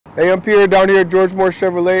Hey, I'm Pierre down here at George Moore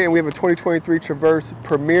Chevrolet, and we have a 2023 Traverse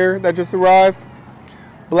Premier that just arrived.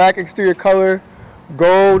 Black exterior color,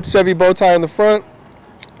 gold Chevy bow tie in the front,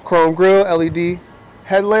 chrome grille, LED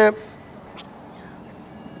headlamps.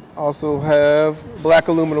 Also have black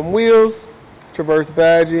aluminum wheels, Traverse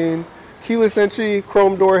badging, keyless entry,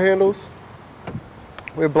 chrome door handles.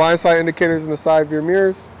 We have blind side indicators in the side view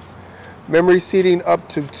mirrors. Memory seating up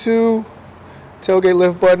to 2. Tailgate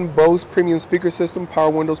lift button, Bose premium speaker system, power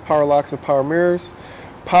windows, power locks, and power mirrors.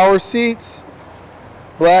 Power seats,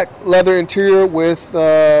 black leather interior with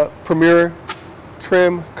Premier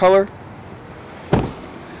trim color.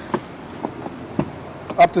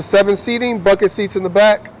 Up to 7 seating, bucket seats in the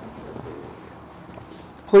back.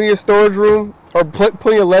 Plenty of storage room, or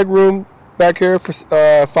plenty of leg room back here for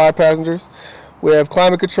 5 passengers. We have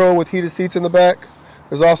climate control with heated seats in the back.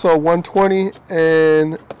 There's also a 120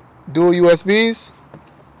 and dual USBs.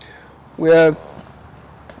 We have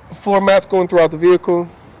floor mats going throughout the vehicle.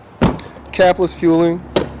 Capless fueling.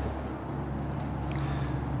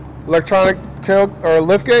 Electronic tail or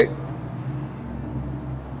liftgate.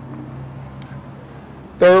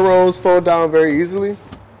 Third rows fold down very easily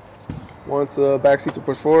once the back seats are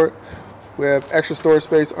pushed forward. We have extra storage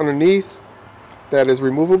space underneath that is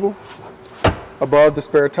removable above the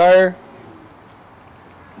spare tire.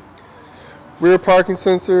 Rear parking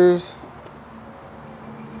sensors,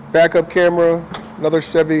 backup camera, another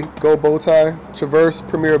Chevy gold bow tie, Traverse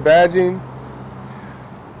Premier badging,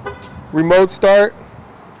 remote start.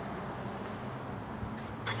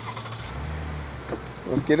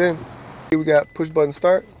 Let's get in. We got push button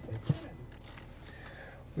start.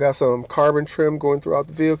 We got some carbon trim going throughout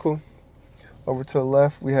the vehicle. Over to the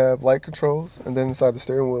left we have light controls, and then inside the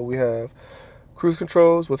steering wheel we have cruise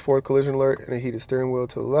controls with forward collision alert and a heated steering wheel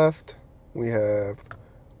to the left. We have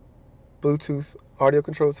Bluetooth audio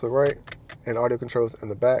controls to the right and audio controls in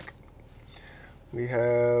the back. We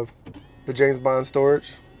have the James Bond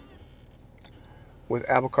storage with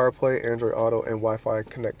Apple CarPlay, Android Auto, and Wi-Fi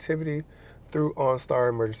connectivity through OnStar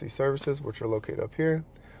emergency services, which are located up here.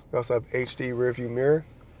 We also have HD rear view mirror.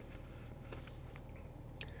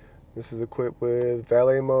 This is equipped with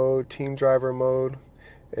valet mode, team driver mode,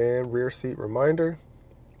 and rear seat reminder,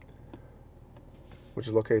 which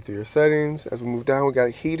is located through your settings. As we move down, we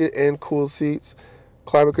got heated and cooled seats,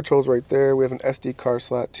 climate controls right there. We have an SD card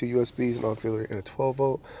slot, 2 USBs, an auxiliary, and a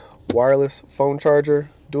 12-volt wireless phone charger,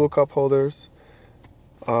 dual cup holders,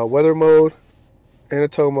 weather mode, and a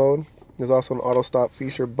tow mode. There's also an auto stop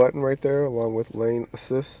feature button right there, along with lane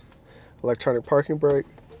assist, electronic parking brake,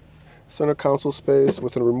 center console space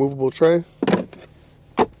with a removable tray,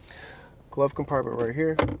 glove compartment right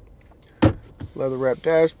here, leather wrapped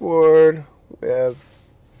dashboard. We have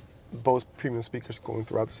Bose premium speakers going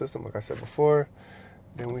throughout the system, like I said before.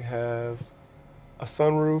 Then we have a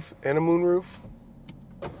sunroof and a moonroof.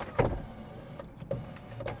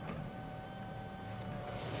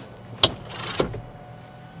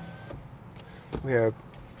 We have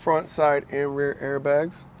front, side, and rear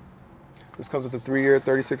airbags. This comes with a 3-year,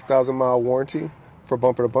 36,000-mile warranty for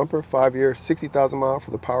bumper to bumper, 5-year, 60,000-mile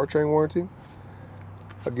for the powertrain warranty.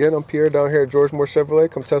 Again, I'm Pierre down here at George Moore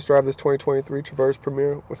Chevrolet. Come test drive this 2023 Traverse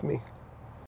Premier with me.